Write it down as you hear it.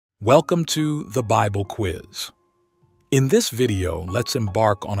Welcome to the Bible Quiz. In this video, let's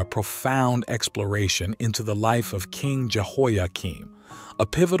embark on a profound exploration into the life of King Jehoiakim, a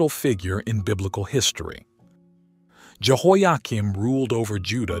pivotal figure in biblical history. Jehoiakim ruled over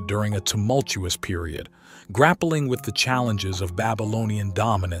Judah during a tumultuous period, grappling with the challenges of Babylonian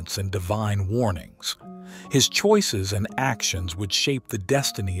dominance and divine warnings. His choices and actions would shape the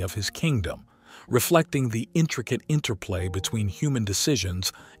destiny of his kingdom, reflecting the intricate interplay between human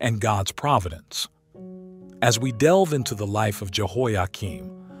decisions and God's providence. As we delve into the life of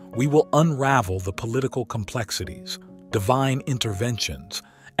Jehoiakim, we will unravel the political complexities, divine interventions,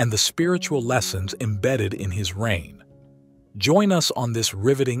 and the spiritual lessons embedded in his reign. Join us on this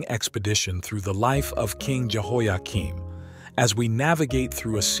riveting expedition through the life of King Jehoiakim as we navigate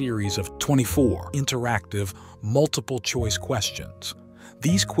through a series of 24 interactive, multiple-choice questions.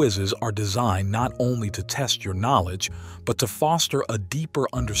 These quizzes are designed not only to test your knowledge, but to foster a deeper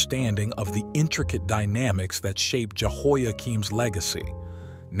understanding of the intricate dynamics that shape Jehoiakim's legacy.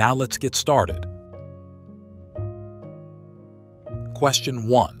 Now let's get started. Question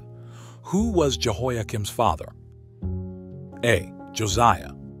 1. Who was Jehoiakim's father? A.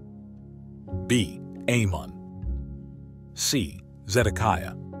 Josiah. B. Amon. C.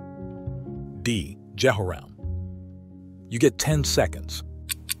 Zedekiah. D. Jehoram. You get 10 seconds.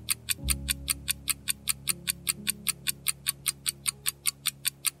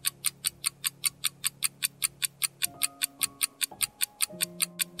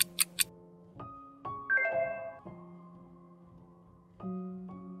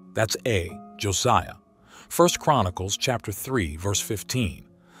 That's A. Josiah. 1 Chronicles chapter 3, verse 15.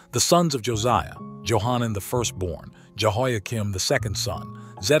 The sons of Josiah: Johanan the firstborn, Jehoiakim the second son,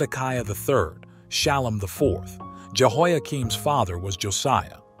 Zedekiah the third, Shallum the fourth. Jehoiakim's father was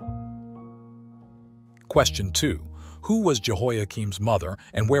Josiah. Question 2. Who was Jehoiakim's mother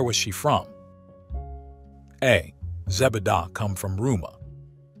and where was she from? A. Zebedah, come from Rumah.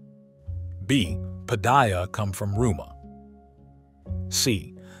 B. Pedaiah, come from Rumah.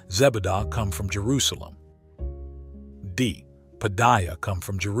 C. Zebedah, come from Jerusalem. D. Pedaiah, come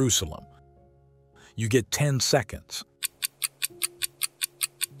from Jerusalem. You get 10 seconds.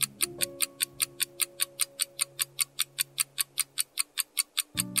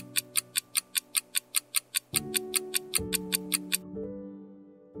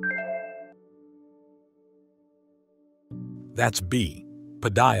 That's B.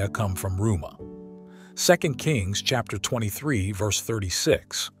 Pedaiah, come from Rumah. 2 Kings chapter 23, verse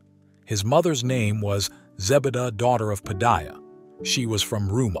 36. His mother's name was Zebedah, daughter of Pedaiah. She was from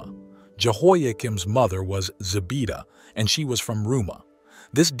Rumah. Jehoiakim's mother was Zebedah, and she was from Rumah.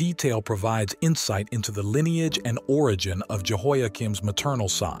 This detail provides insight into the lineage and origin of Jehoiakim's maternal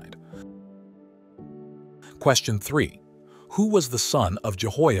side. Question 3. Who was the son of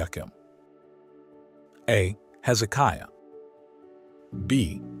Jehoiakim? A. Hezekiah.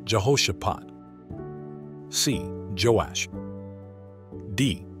 B. Jehoshaphat. C. Joash.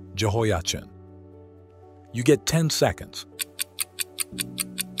 D. Jehoiachin. You get 10 seconds.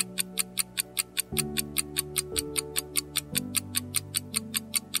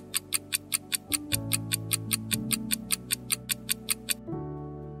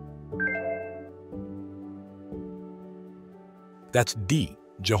 That's D.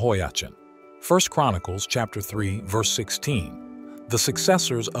 Jehoiachin. 1 Chronicles chapter 3, verse 16. The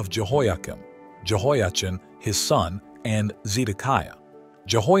successors of Jehoiakim: Jehoiachin, his son, and Zedekiah.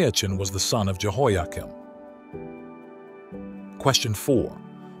 Jehoiachin was the son of Jehoiakim. Question 4.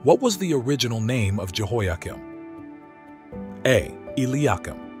 What was the original name of Jehoiakim? A.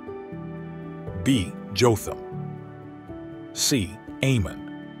 Eliakim. B. Jotham. C. Amon.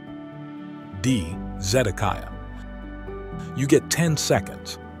 D. Zedekiah. You get 10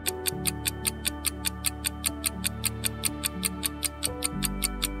 seconds.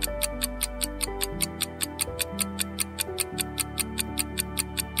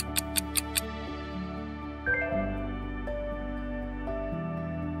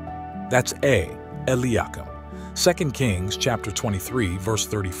 That's A. Eliakim. 2 Kings chapter 23, verse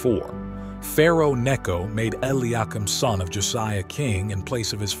 34. Pharaoh Necho made Eliakim son of Josiah king in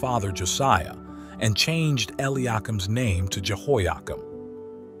place of his father Josiah, and changed Eliakim's name to Jehoiakim.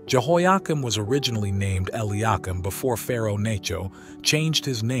 Jehoiakim was originally named Eliakim before Pharaoh Necho changed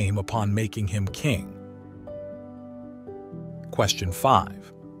his name upon making him king. Question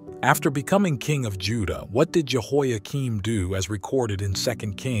 5. After becoming king of Judah, what did Jehoiakim do as recorded in 2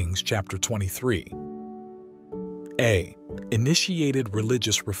 Kings chapter 23? A. Initiated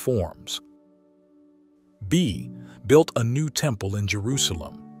religious reforms. B. Built a new temple in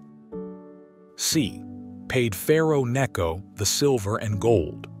Jerusalem. C. Paid Pharaoh Necho the silver and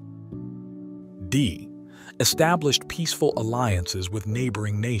gold. D. Established peaceful alliances with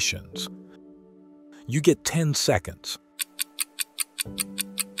neighboring nations. You get 10 seconds.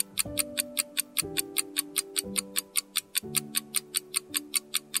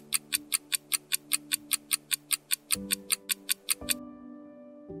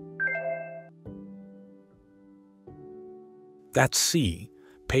 That's C.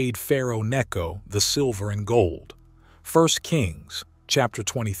 Paid Pharaoh Necho the silver and gold. 1 Kings, chapter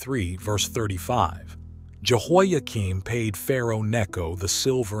 23, verse 35. Jehoiakim paid Pharaoh Necho the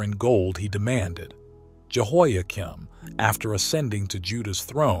silver and gold he demanded. Jehoiakim, after ascending to Judah's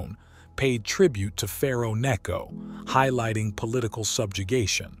throne, paid tribute to Pharaoh Necho, highlighting political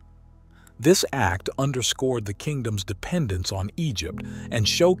subjugation. This act underscored the kingdom's dependence on Egypt and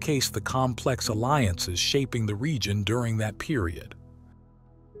showcased the complex alliances shaping the region during that period.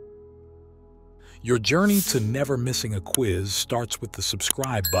 Your journey to never missing a quiz starts with the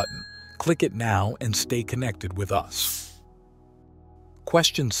subscribe button. Click it now and stay connected with us.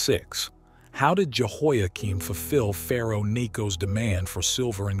 Question 6. How did Jehoiakim fulfill Pharaoh Necho's demand for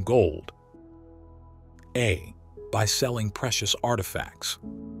silver and gold? A. By selling precious artifacts.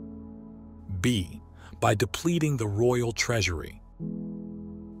 B. By depleting the royal treasury.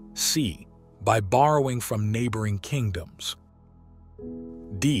 C. By borrowing from neighboring kingdoms.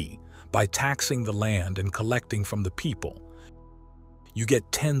 D. By taxing the land and collecting from the people. You get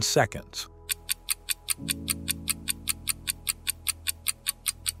 10 seconds.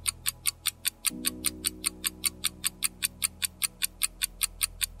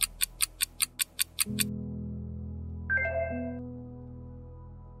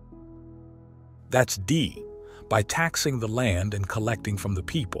 That's D. By taxing the land and collecting from the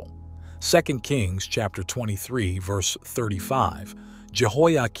people. 2 Kings chapter 23, verse 35.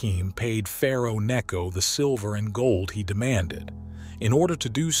 Jehoiakim paid Pharaoh Necho the silver and gold he demanded. In order to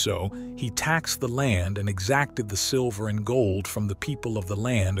do so, he taxed the land and exacted the silver and gold from the people of the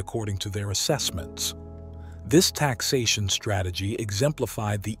land according to their assessments. This taxation strategy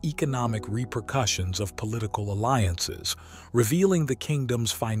exemplified the economic repercussions of political alliances, revealing the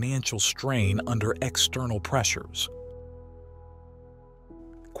kingdom's financial strain under external pressures.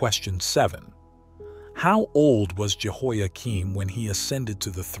 Question 7. How old was Jehoiakim when he ascended to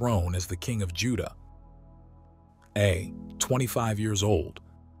the throne as the king of Judah? A. 25 years old.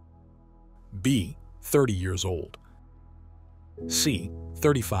 B. 30 years old. C.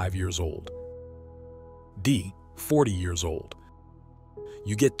 35 years old. D. 40 years old.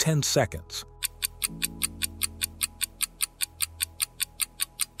 You get 10 seconds.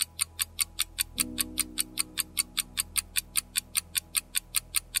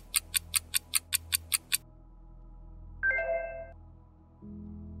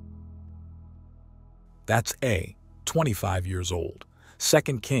 That's A. 25 years old.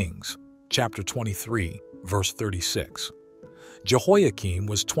 2 Kings, chapter 23, verse 36. Jehoiakim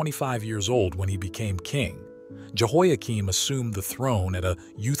was 25 years old when he became king. Jehoiakim assumed the throne at a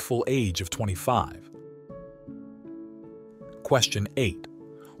youthful age of 25. Question 8.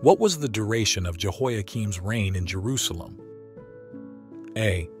 What was the duration of Jehoiakim's reign in Jerusalem?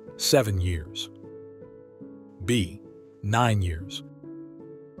 A. 7 years. B. 9 years.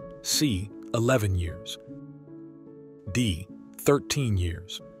 C. 11 years. D. 13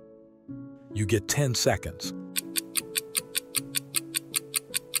 years. You get 10 seconds.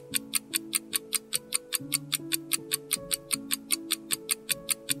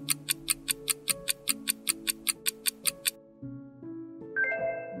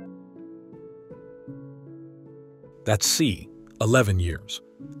 That's C. 11 years.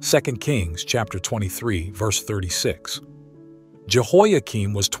 2 Kings chapter 23, verse 36.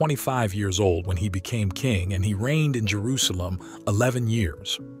 Jehoiakim was 25 years old when he became king, and he reigned in Jerusalem 11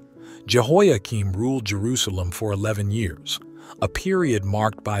 years. Jehoiakim ruled Jerusalem for 11 years, a period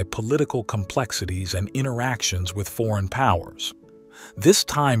marked by political complexities and interactions with foreign powers. This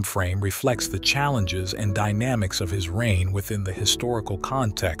time frame reflects the challenges and dynamics of his reign within the historical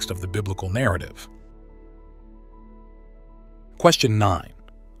context of the biblical narrative. Question 9.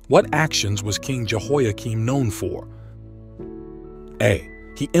 What actions was King Jehoiakim known for? A.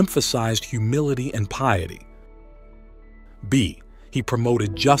 He emphasized humility and piety. B. He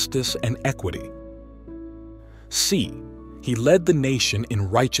promoted justice and equity. C. He led the nation in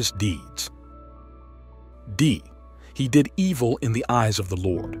righteous deeds. D. He did evil in the eyes of the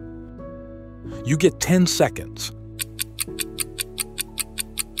Lord. You get 10 seconds.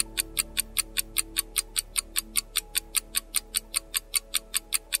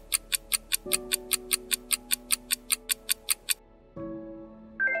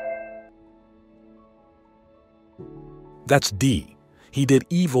 That's D. He did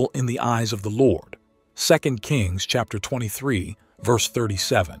evil in the eyes of the Lord. 2 Kings chapter 23, verse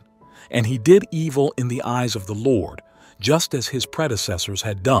 37. And he did evil in the eyes of the Lord, just as his predecessors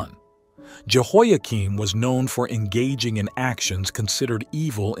had done. Jehoiakim was known for engaging in actions considered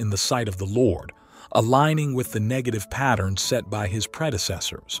evil in the sight of the Lord, aligning with the negative patterns set by his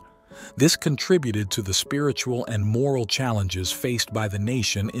predecessors. This contributed to the spiritual and moral challenges faced by the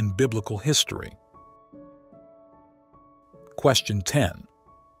nation in biblical history. Question 10.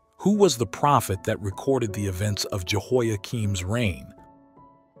 Who was the prophet that recorded the events of Jehoiakim's reign?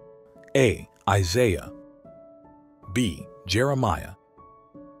 A. Isaiah. B. Jeremiah.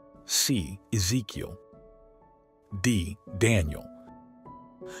 C. Ezekiel. D. Daniel.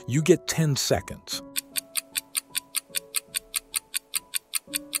 You get 10 seconds.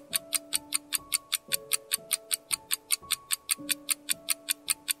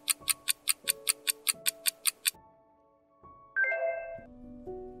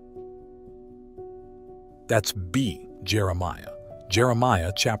 That's B. Jeremiah.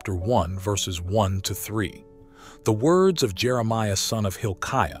 Jeremiah chapter 1, verses 1 to 3. The words of Jeremiah son of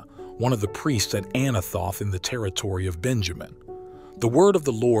Hilkiah, one of the priests at Anathoth in the territory of Benjamin. The word of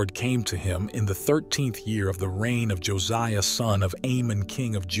the Lord came to him in the 13th year of the reign of Josiah son of Amon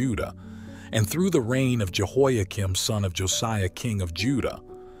king of Judah, and through the reign of Jehoiakim son of Josiah king of Judah.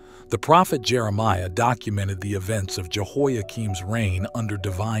 The prophet Jeremiah documented the events of Jehoiakim's reign under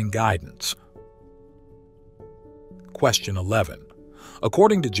divine guidance. Question 11.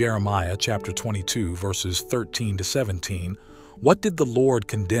 According to Jeremiah chapter 22, verses 13 to 17, what did the Lord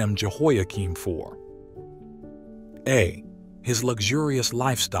condemn Jehoiakim for? A. His luxurious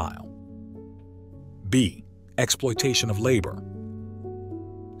lifestyle. B. Exploitation of labor.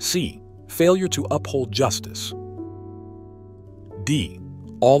 C. Failure to uphold justice. D.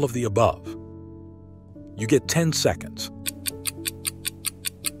 All of the above. You get 10 seconds.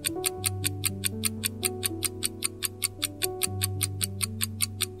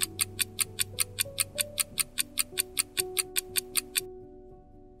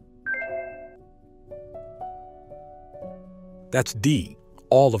 That's D,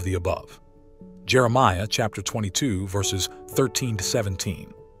 all of the above. Jeremiah chapter 22, verses 13 to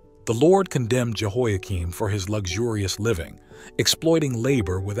 17. The Lord condemned Jehoiakim for his luxurious living, exploiting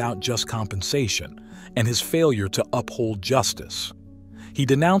labor without just compensation, and his failure to uphold justice. He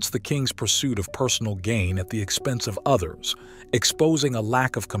denounced the king's pursuit of personal gain at the expense of others, exposing a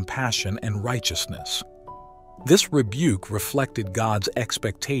lack of compassion and righteousness. This rebuke reflected God's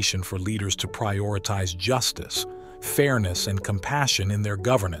expectation for leaders to prioritize justice, fairness, and compassion in their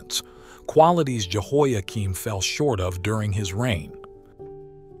governance, qualities Jehoiakim fell short of during his reign.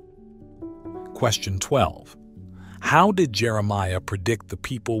 Question 12. How did Jeremiah predict the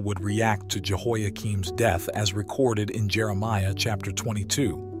people would react to Jehoiakim's death as recorded in Jeremiah chapter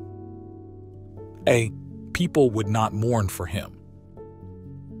 22? A. People would not mourn for him.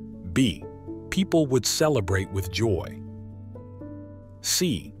 B. People would celebrate with joy.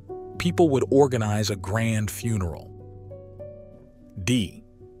 C. People would organize a grand funeral. D.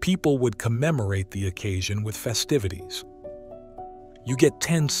 People would commemorate the occasion with festivities. You get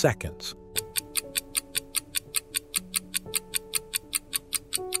 10 seconds.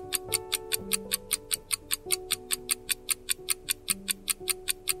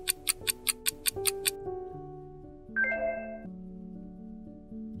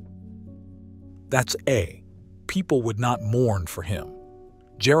 That's A. People would not mourn for him.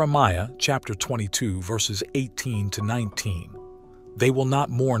 Jeremiah chapter 22, verses 18 to 19. They will not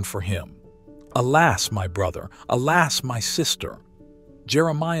mourn for him. Alas, my brother, alas, my sister.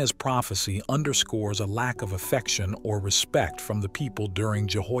 Jeremiah's prophecy underscores a lack of affection or respect from the people during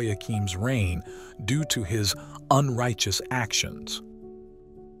Jehoiakim's reign due to his unrighteous actions.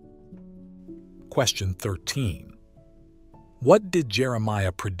 Question 13. What did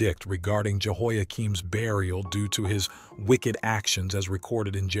Jeremiah predict regarding Jehoiakim's burial due to his wicked actions as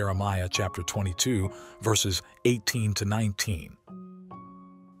recorded in Jeremiah chapter 22, verses 18 to 19?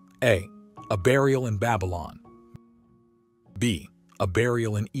 A. A burial in Babylon. B. A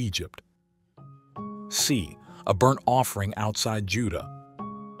burial in Egypt. C. A burnt offering outside Judah.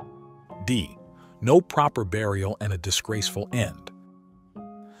 D. No proper burial and a disgraceful end.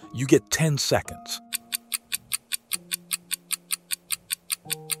 You get 10 seconds.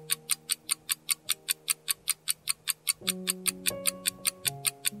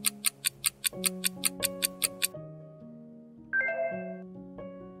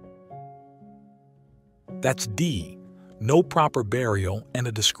 That's D, no proper burial and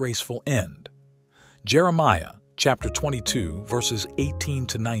a disgraceful end. Jeremiah chapter 22, verses 18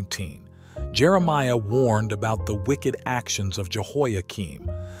 to 19. Jeremiah warned about the wicked actions of Jehoiakim,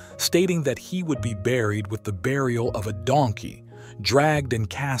 stating that he would be buried with the burial of a donkey, dragged and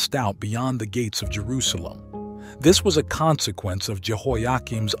cast out beyond the gates of Jerusalem. This was a consequence of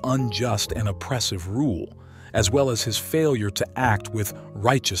Jehoiakim's unjust and oppressive rule, as well as his failure to act with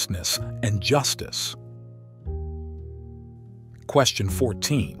righteousness and justice. Question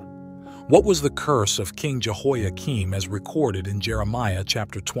 14. What was the curse of King Jehoiakim as recorded in Jeremiah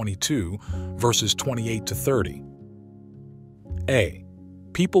chapter 22, verses 28 to 30? A.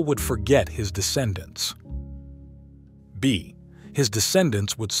 People would forget his descendants. B. His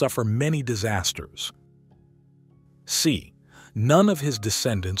descendants would suffer many disasters. C. None of his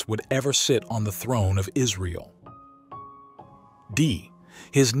descendants would ever sit on the throne of Israel. D.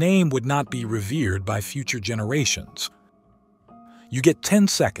 His name would not be revered by future generations. You get 10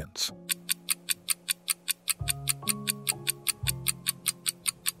 seconds.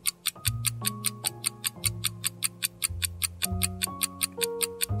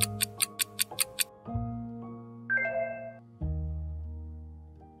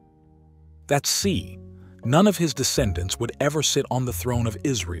 That's C. None of his descendants would ever sit on the throne of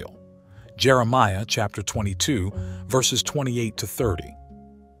Israel. Jeremiah chapter 22, verses 28 to 30.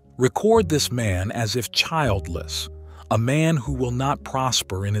 Record this man as if childless, a man who will not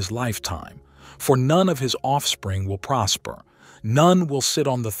prosper in his lifetime, for none of his offspring will prosper. None will sit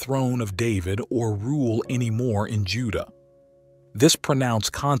on the throne of David or rule anymore in Judah. This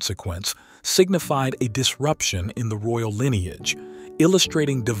pronounced consequence signified a disruption in the royal lineage,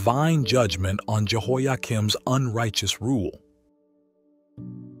 illustrating divine judgment on Jehoiakim's unrighteous rule.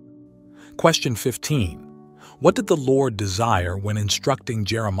 Question 15. What did the Lord desire when instructing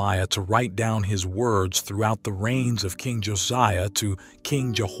Jeremiah to write down his words throughout the reigns of King Josiah to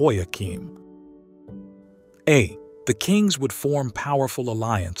King Jehoiakim? A. The kings would form powerful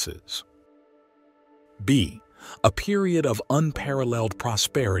alliances. B. A period of unparalleled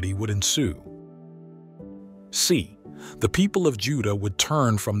prosperity would ensue. C. The people of Judah would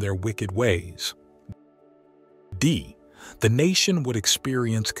turn from their wicked ways. D. The nation would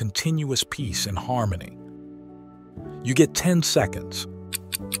experience continuous peace and harmony. You get 10 seconds.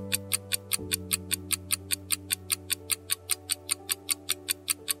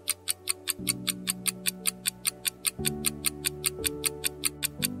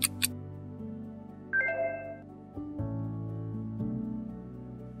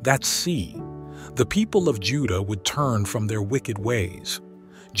 That's C. The people of Judah would turn from their wicked ways.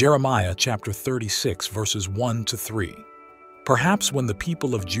 Jeremiah chapter 36, verses 1 to 3. Perhaps when the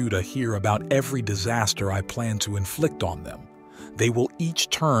people of Judah hear about every disaster I plan to inflict on them, they will each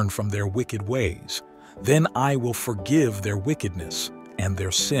turn from their wicked ways. Then I will forgive their wickedness and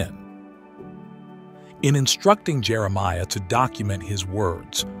their sin. In instructing Jeremiah to document his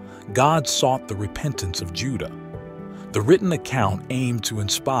words, God sought the repentance of Judah. The written account aimed to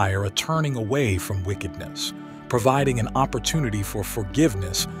inspire a turning away from wickedness, providing an opportunity for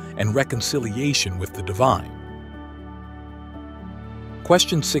forgiveness and reconciliation with the divine.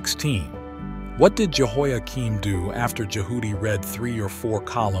 Question 16. What did Jehoiakim do after Jehudi read 3 or 4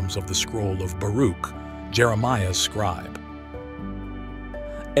 columns of the scroll of Baruch, Jeremiah's scribe?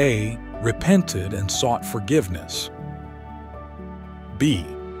 A. Repented and sought forgiveness. B.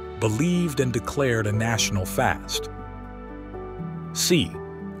 Believed and declared a national fast. C.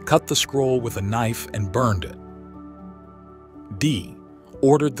 Cut the scroll with a knife and burned it. D.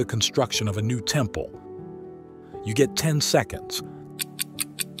 Ordered the construction of a new temple. You get 10 seconds.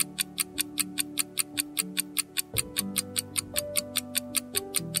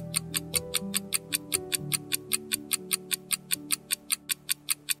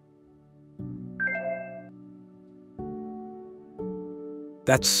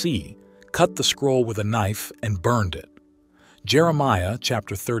 That's C. Cut the scroll with a knife and burned it. Jeremiah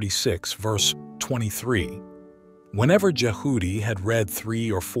chapter 36, verse 23. Whenever Jehudi had read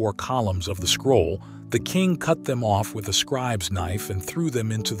 3 or 4 columns of the scroll, the king cut them off with a scribe's knife and threw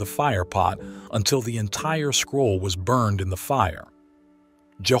them into the fire pot until the entire scroll was burned in the fire.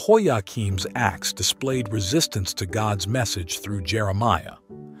 Jehoiakim's acts displayed resistance to God's message through Jeremiah.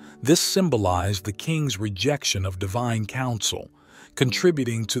 This symbolized the king's rejection of divine counsel,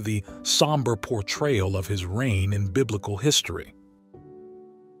 contributing to the somber portrayal of his reign in biblical history.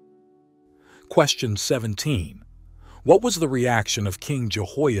 Question 17. What was the reaction of King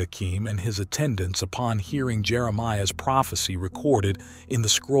Jehoiakim and his attendants upon hearing Jeremiah's prophecy recorded in the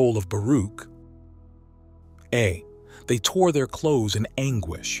scroll of Baruch? A. They tore their clothes in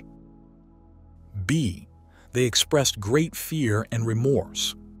anguish. B. They expressed great fear and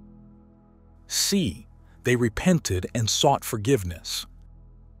remorse. C. They repented and sought forgiveness.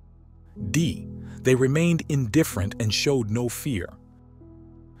 D. They remained indifferent and showed no fear.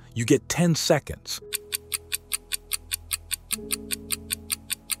 You get 10 seconds.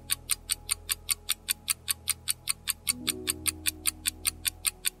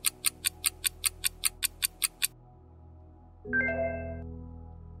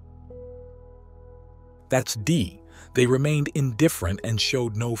 That's D. They remained indifferent and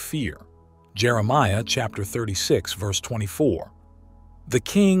showed no fear. Jeremiah chapter 36, verse 24. The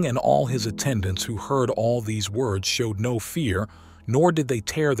king and all his attendants who heard all these words showed no fear, nor did they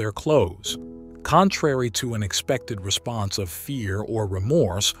tear their clothes. Contrary to an expected response of fear or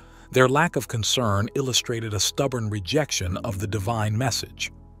remorse, their lack of concern illustrated a stubborn rejection of the divine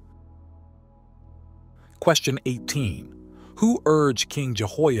message. Question 18. Who urged King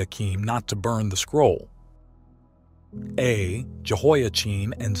Jehoiakim not to burn the scroll? A.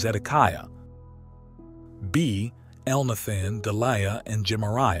 Jehoiachin and Zedekiah. B. Elnathan, Delaiah, and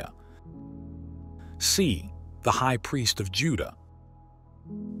Gemariah. C. The high priest of Judah.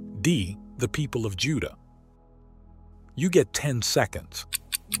 D. The people of Judah. You get 10 seconds.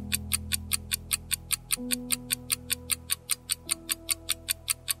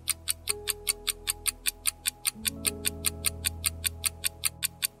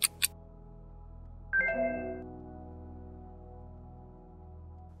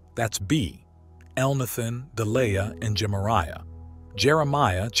 That's B. Elnathan, Delaiah, and Gemariah.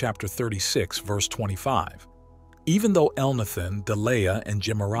 Jeremiah chapter 36, verse 25. Even though Elnathan, Delaiah, and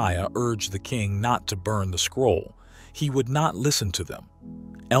Gemariah urged the king not to burn the scroll, he would not listen to them.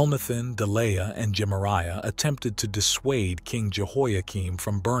 Elnathan, Delaiah, and Gemariah attempted to dissuade King Jehoiakim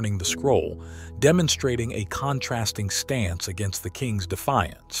from burning the scroll, demonstrating a contrasting stance against the king's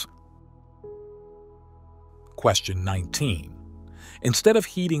defiance. Question 19. Instead of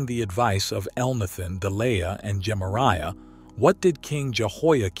heeding the advice of Elnathan, Delaiah, and Gemariah, what did King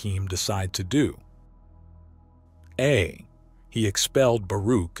Jehoiakim decide to do? A. He expelled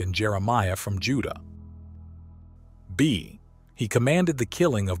Baruch and Jeremiah from Judah. B. He commanded the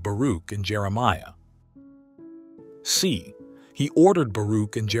killing of Baruch and Jeremiah. C. He ordered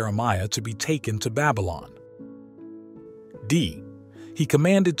Baruch and Jeremiah to be taken to Babylon. D. He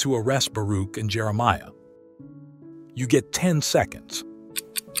commanded to arrest Baruch and Jeremiah. You get 10 seconds.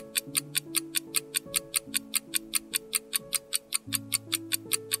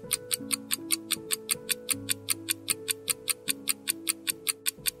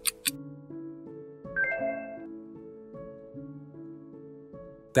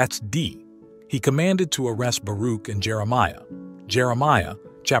 That's D. He commanded to arrest Baruch and Jeremiah. Jeremiah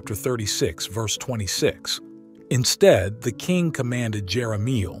chapter 36, verse 26. Instead, the king commanded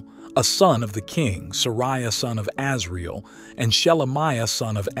Jeremiel, a son of the king, Sariah son of Azriel, and Shelemiah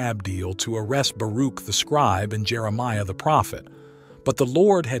son of Abdiel, to arrest Baruch the scribe and Jeremiah the prophet. But the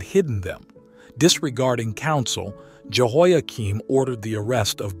Lord had hidden them. Disregarding counsel, Jehoiakim ordered the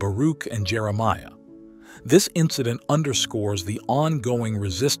arrest of Baruch and Jeremiah. This incident underscores the ongoing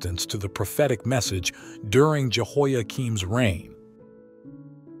resistance to the prophetic message during Jehoiakim's reign.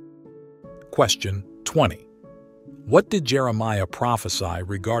 Question 20. What did Jeremiah prophesy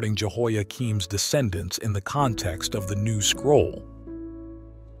regarding Jehoiakim's descendants in the context of the new scroll?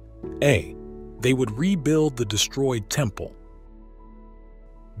 A. They would rebuild the destroyed temple.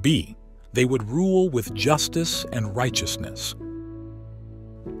 B. They would rule with justice and righteousness.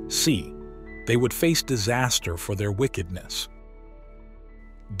 C. They would face disaster for their wickedness.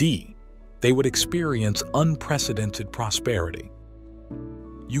 D. They would experience unprecedented prosperity.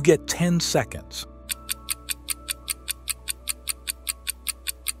 You get 10 seconds.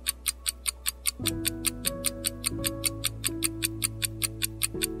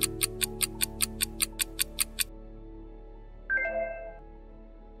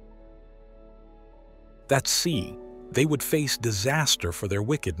 That's C. They would face disaster for their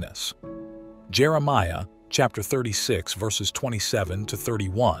wickedness. Jeremiah chapter 36, verses 27 to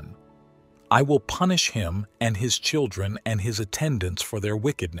 31. I will punish him and his children and his attendants for their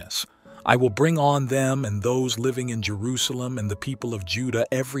wickedness. I will bring on them and those living in Jerusalem and the people of Judah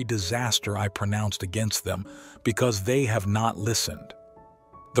every disaster I pronounced against them, because they have not listened.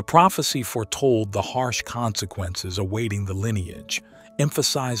 The prophecy foretold the harsh consequences awaiting the lineage,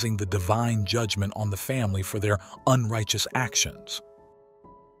 emphasizing the divine judgment on the family for their unrighteous actions.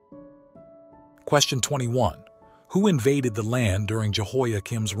 Question 21. Who invaded the land during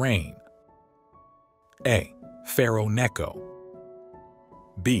Jehoiakim's reign? A. Pharaoh Necho.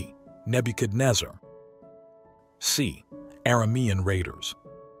 B. Nebuchadnezzar. C. Aramean raiders.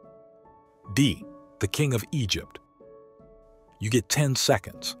 D. The king of Egypt. You get 10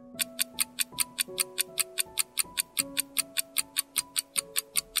 seconds.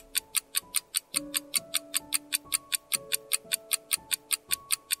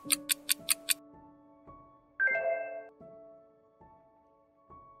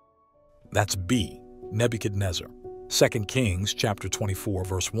 That's B. Nebuchadnezzar. 2 Kings chapter 24,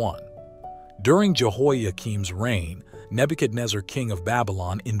 verse 1. During Jehoiakim's reign, Nebuchadnezzar, king of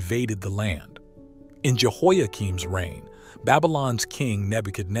Babylon, invaded the land. In Jehoiakim's reign, Babylon's king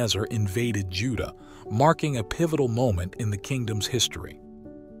Nebuchadnezzar invaded Judah, marking a pivotal moment in the kingdom's history.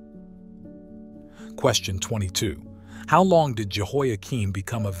 Question 22. How long did Jehoiakim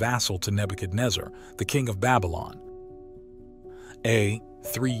become a vassal to Nebuchadnezzar, the king of Babylon? A.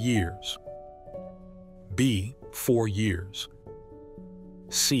 3 years. B. 4 years.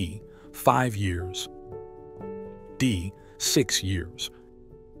 C. 5 years. D. 6 years.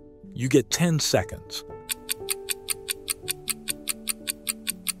 You get 10 seconds.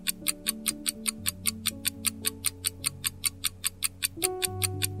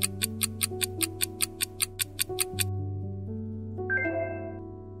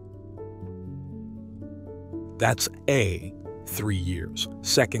 That's A. 3 years.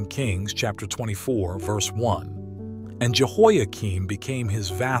 2 Kings chapter 24, verse 1. And Jehoiakim became his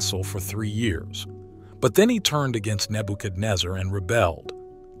vassal for 3 years. But then he turned against Nebuchadnezzar and rebelled.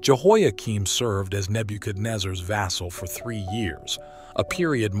 Jehoiakim served as Nebuchadnezzar's vassal for 3 years, a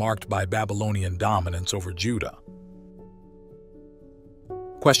period marked by Babylonian dominance over Judah.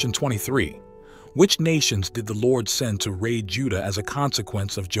 Question 23. Which nations did the Lord send to raid Judah as a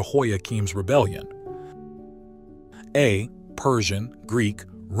consequence of Jehoiakim's rebellion? A. Persian, Greek,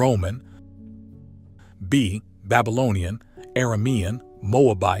 Roman. B. Babylonian, Aramean,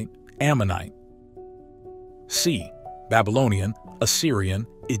 Moabite, Ammonite. C. Babylonian, Assyrian,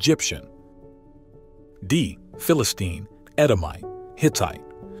 Egyptian. D. Philistine, Edomite, Hittite.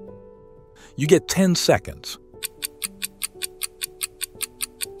 You get 10 seconds.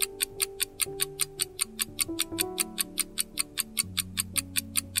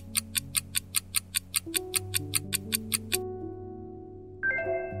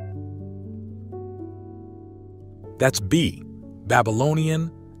 That's B.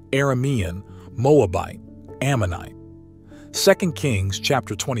 Babylonian, Aramean, Moabite, Ammonite. 2 Kings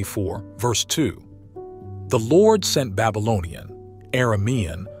chapter 24, verse 2. The Lord sent Babylonian,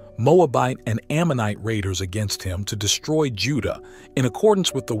 Aramean, Moabite, and Ammonite raiders against him to destroy Judah in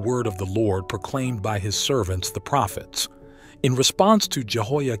accordance with the word of the Lord proclaimed by his servants the prophets. In response to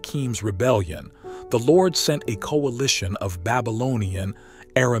Jehoiakim's rebellion, the Lord sent a coalition of Babylonian,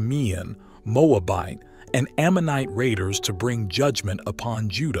 Aramean, Moabite, and Ammonite raiders to bring judgment upon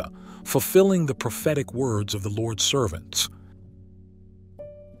Judah, fulfilling the prophetic words of the Lord's servants.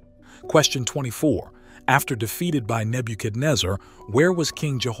 Question 24. After defeated by Nebuchadnezzar, where was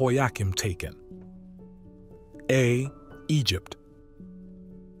King Jehoiakim taken? A. Egypt.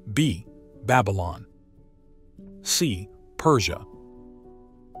 B. Babylon. C. Persia.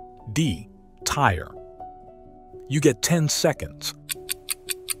 D. Tyre. You get 10 seconds.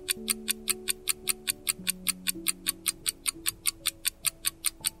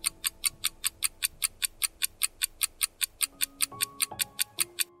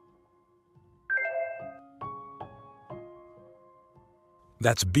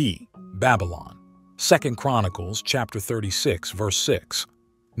 That's B. Babylon. 2 Chronicles chapter 36, verse 6.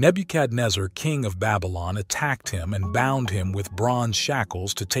 Nebuchadnezzar, king of Babylon, attacked him and bound him with bronze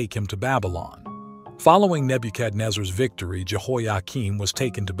shackles to take him to Babylon. Following Nebuchadnezzar's victory, Jehoiakim was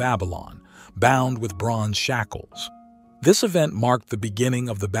taken to Babylon, bound with bronze shackles. This event marked the beginning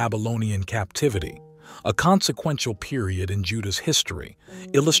of the Babylonian captivity, a consequential period in Judah's history,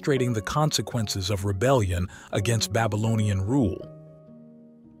 illustrating the consequences of rebellion against Babylonian rule.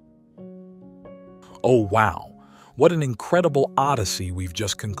 Oh wow, what an incredible odyssey we've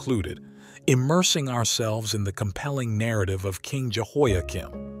just concluded, immersing ourselves in the compelling narrative of King Jehoiakim.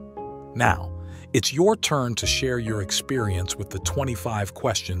 Now, it's your turn to share your experience with the 25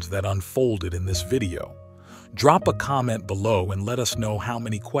 questions that unfolded in this video. Drop a comment below and let us know how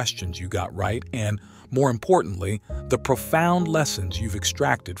many questions you got right and, more importantly, the profound lessons you've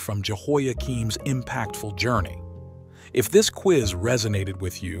extracted from Jehoiakim's impactful journey. If this quiz resonated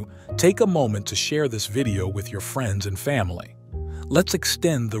with you, take a moment to share this video with your friends and family. Let's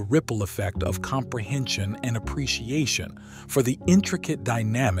extend the ripple effect of comprehension and appreciation for the intricate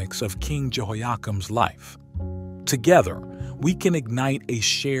dynamics of King Jehoiakim's life. Together, we can ignite a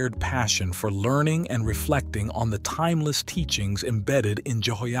shared passion for learning and reflecting on the timeless teachings embedded in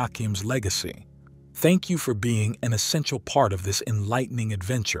Jehoiakim's legacy. Thank you for being an essential part of this enlightening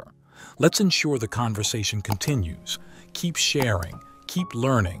adventure. Let's ensure the conversation continues. Keep sharing, keep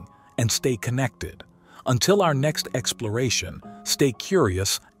learning, and stay connected. Until our next exploration, stay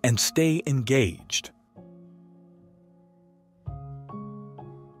curious and stay engaged.